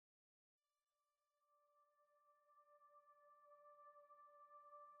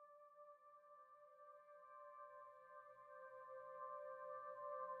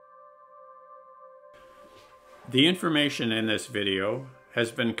The information in this video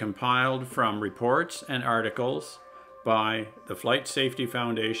has been compiled from reports and articles by the Flight Safety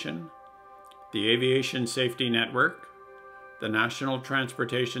Foundation, the Aviation Safety Network, the National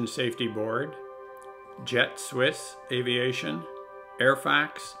Transportation Safety Board, Jet Swiss Aviation,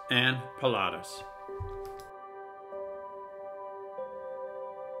 Airfax, and Pilatus.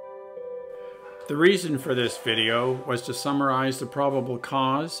 The reason for this video was to summarize the probable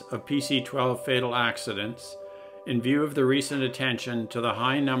cause of PC-12 fatal accidents in view of the recent attention to the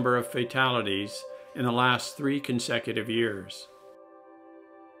high number of fatalities in the last 3 consecutive years.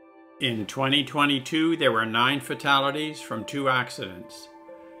 In 2022, there were 9 fatalities from 2 accidents.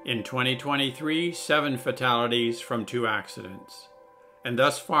 In 2023, 7 fatalities from 2 accidents. And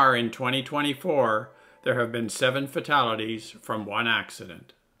thus far in 2024, there have been 7 fatalities from 1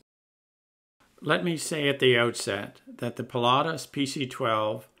 accident. Let me say at the outset that the Pilatus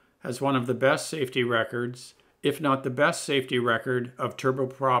PC-12 has one of the best safety records, if not the best safety record, of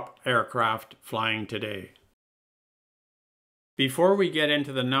turboprop aircraft flying today. Before we get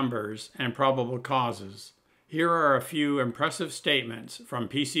into the numbers and probable causes, here are a few impressive statements from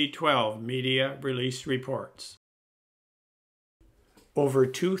PC-12 media released reports. Over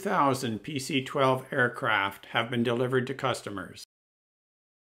 2,000 PC-12 aircraft have been delivered to customers.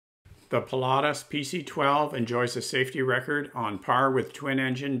 The Pilatus PC-12 enjoys a safety record on par with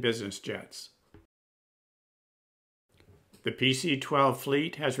twin-engine business jets. The PC-12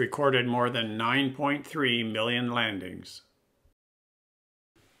 fleet has recorded more than 9.3 million landings.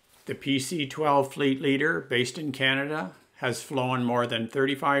 The PC-12 fleet leader, based in Canada, has flown more than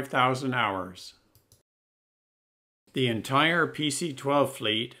 35,000 hours. The entire PC-12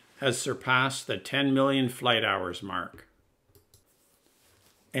 fleet has surpassed the 10 million flight hours mark.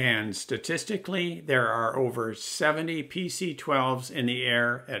 And statistically, there are over 70 PC-12s in the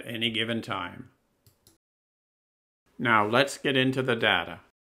air at any given time. Now let's get into the data.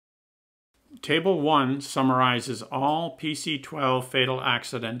 Table 1 summarizes all PC-12 fatal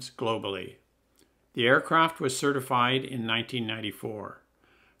accidents globally. The aircraft was certified in 1994.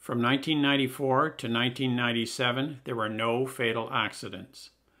 From 1994 to 1997, there were no fatal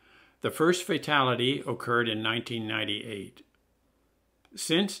accidents. The first fatality occurred in 1998.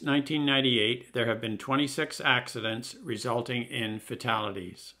 Since 1998, there have been 26 accidents resulting in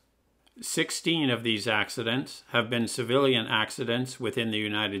fatalities. 16 of these accidents have been civilian accidents within the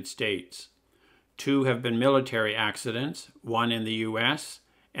United States. 2 have been military accidents, 1 in the US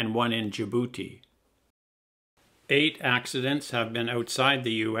and 1 in Djibouti. 8 accidents have been outside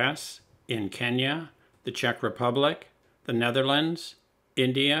the US, in Kenya, the Czech Republic, the Netherlands,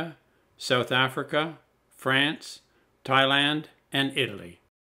 India, South Africa, France, Thailand, and Italy.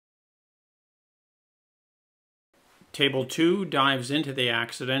 Table 2 dives into the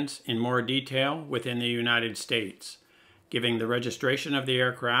accidents in more detail within the United States, giving the registration of the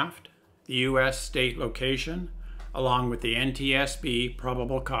aircraft, the U.S. state location, along with the NTSB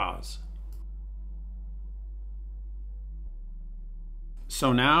probable cause.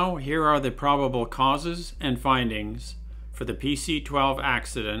 So now, here are the probable causes and findings for the PC-12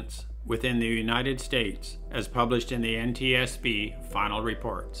 accidents within the United States, as published in the NTSB final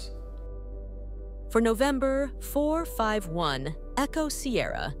reports. For November 451 Echo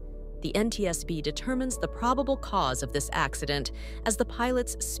Sierra, the NTSB determines the probable cause of this accident as the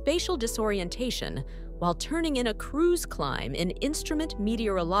pilot's spatial disorientation while turning in a cruise climb in instrument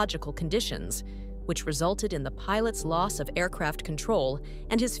meteorological conditions, which resulted in the pilot's loss of aircraft control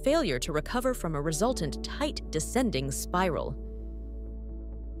and his failure to recover from a resultant tight descending spiral.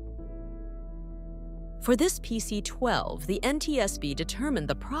 For this PC-12, the NTSB determined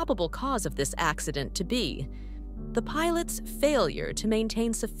the probable cause of this accident to be the pilot's failure to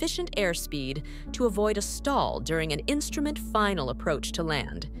maintain sufficient airspeed to avoid a stall during an instrument final approach to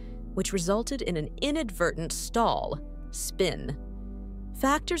land, which resulted in an inadvertent stall, spin.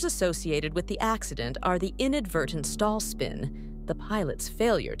 Factors associated with the accident are the inadvertent stall spin, the pilot's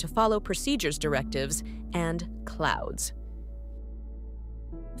failure to follow procedures directives, and clouds.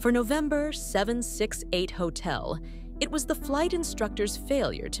 For November 768 Hotel, it was the flight instructor's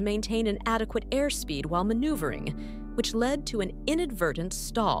failure to maintain an adequate airspeed while maneuvering, which led to an inadvertent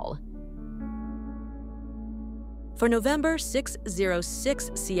stall. For November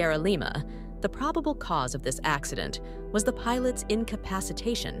 606 Sierra Lima, the probable cause of this accident was the pilot's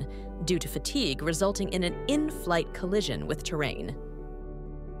incapacitation due to fatigue resulting in an in-flight collision with terrain.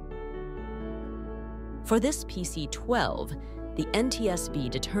 For this PC-12, the NTSB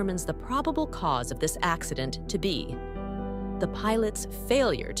determines the probable cause of this accident to be the pilot's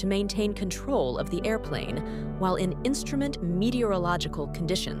failure to maintain control of the airplane while in instrument meteorological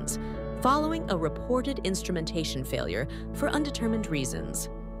conditions, following a reported instrumentation failure for undetermined reasons.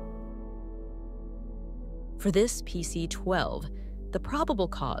 For this PC-12, the probable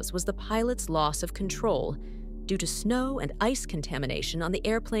cause was the pilot's loss of control due to snow and ice contamination on the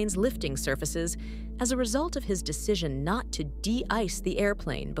airplane's lifting surfaces as a result of his decision not to de-ice the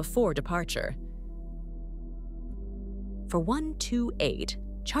airplane before departure. For 128,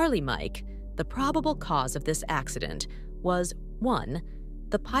 Charlie Mike, the probable cause of this accident was 1.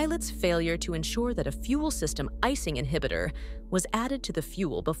 The pilot's failure to ensure that a fuel system icing inhibitor was added to the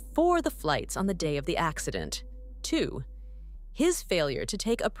fuel before the flights on the day of the accident. 2. His failure to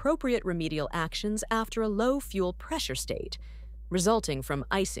take appropriate remedial actions after a low fuel pressure state, resulting from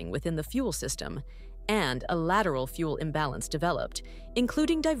icing within the fuel system, and a lateral fuel imbalance developed,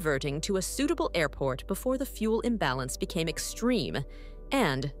 including diverting to a suitable airport before the fuel imbalance became extreme,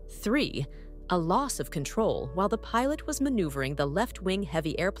 and 3. A loss of control while the pilot was maneuvering the left-wing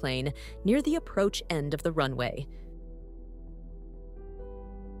heavy airplane near the approach end of the runway.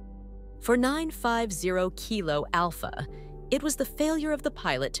 For 950 Kilo Alpha, it was the failure of the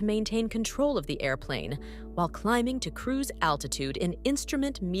pilot to maintain control of the airplane while climbing to cruise altitude in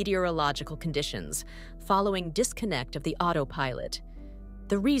instrument meteorological conditions following disconnect of the autopilot.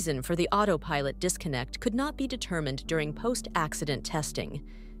 The reason for the autopilot disconnect could not be determined during post-accident testing.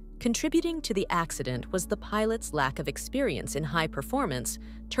 Contributing to the accident was the pilot's lack of experience in high-performance,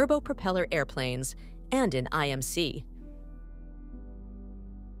 turbopropeller airplanes and in IMC.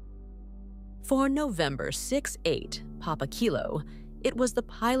 For November 6-8, Papa Kilo, it was the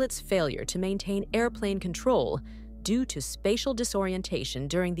pilot's failure to maintain airplane control due to spatial disorientation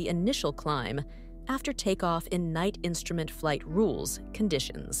during the initial climb after takeoff in night instrument flight rules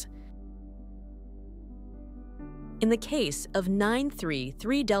conditions. In the case of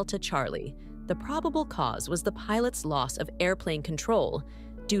 933 Delta Charlie, the probable cause was the pilot's loss of airplane control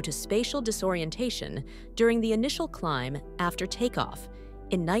due to spatial disorientation during the initial climb after takeoff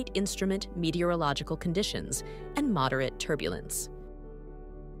in night instrument meteorological conditions and moderate turbulence.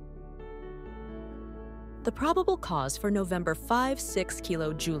 The probable cause for November 5-6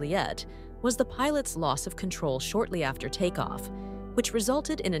 Kilo Juliet was the pilot's loss of control shortly after takeoff, which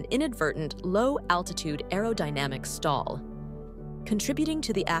resulted in an inadvertent low-altitude aerodynamic stall. Contributing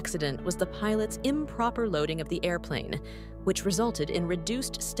to the accident was the pilot's improper loading of the airplane, which resulted in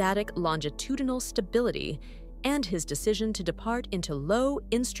reduced static longitudinal stability and his decision to depart into low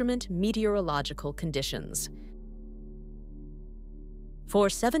instrument meteorological conditions. For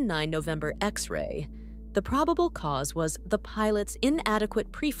 7-9 November X-ray, the probable cause was the pilot's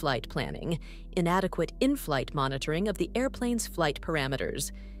inadequate pre-flight planning, inadequate in-flight monitoring of the airplane's flight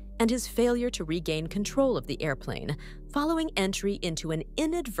parameters, and his failure to regain control of the airplane following entry into an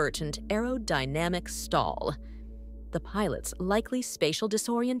inadvertent aerodynamic stall. The pilot's likely spatial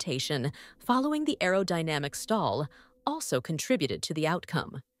disorientation following the aerodynamic stall also contributed to the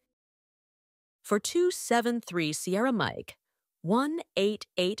outcome. For 273 Sierra Mike,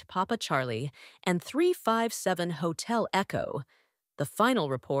 188 Papa Charlie, and 357 Hotel Echo, the final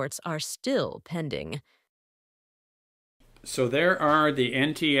reports are still pending. So there are the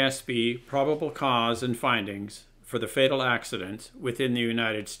NTSB probable cause and findings for the fatal accidents within the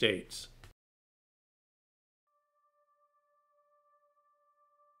United States.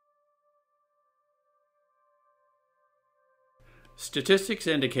 Statistics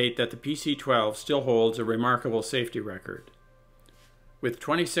indicate that the PC-12 still holds a remarkable safety record. With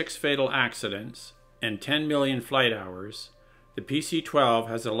 26 fatal accidents and 10 million flight hours, the PC-12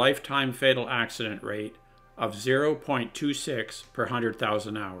 has a lifetime fatal accident rate of 0.26 per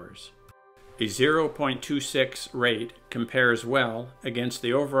 100,000 hours. A 0.26 rate compares well against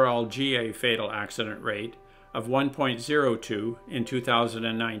the overall GA fatal accident rate of 1.02 in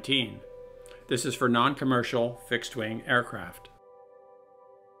 2019. This is for non-commercial fixed-wing aircraft.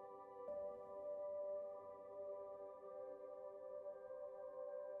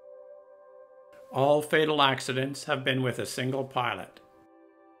 All fatal accidents have been with a single pilot.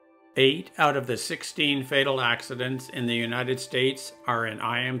 8 out of the 16 fatal accidents in the United States are in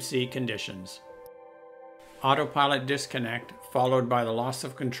IMC conditions. Autopilot disconnect followed by the loss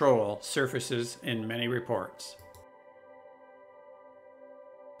of control surfaces in many reports.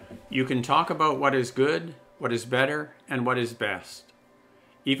 You can talk about what is good, what is better, and what is best.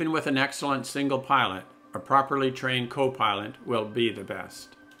 Even with an excellent single pilot, a properly trained co-pilot will be the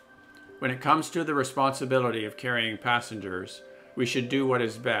best. When it comes to the responsibility of carrying passengers, we should do what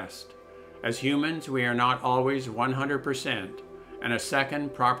is best. As humans, we are not always 100%, and a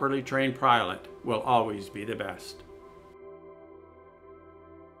second properly trained pilot will always be the best.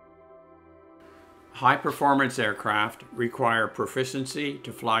 High-performance aircraft require proficiency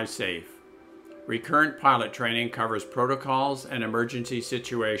to fly safe. Recurrent pilot training covers protocols and emergency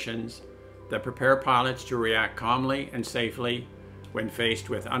situations that prepare pilots to react calmly and safely when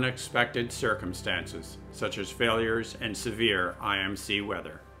faced with unexpected circumstances, such as failures and severe IMC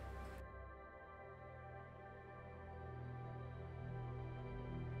weather.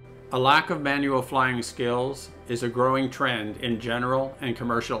 A lack of manual flying skills is a growing trend in general and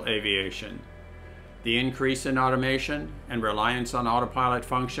commercial aviation. The increase in automation and reliance on autopilot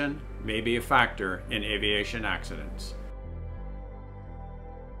function may be a factor in aviation accidents.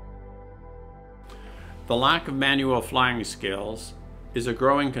 The lack of manual flying skills is a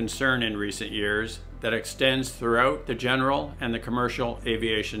growing concern in recent years that extends throughout the general and the commercial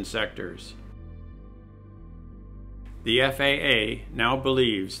aviation sectors. The FAA now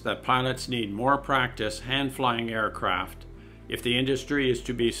believes that pilots need more practice hand-flying aircraft if the industry is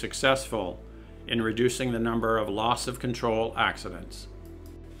to be successful in reducing the number of loss of control accidents.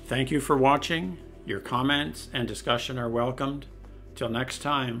 Thank you for watching. Your comments and discussion are welcomed. Till next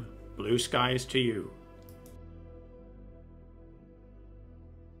time, blue skies to you.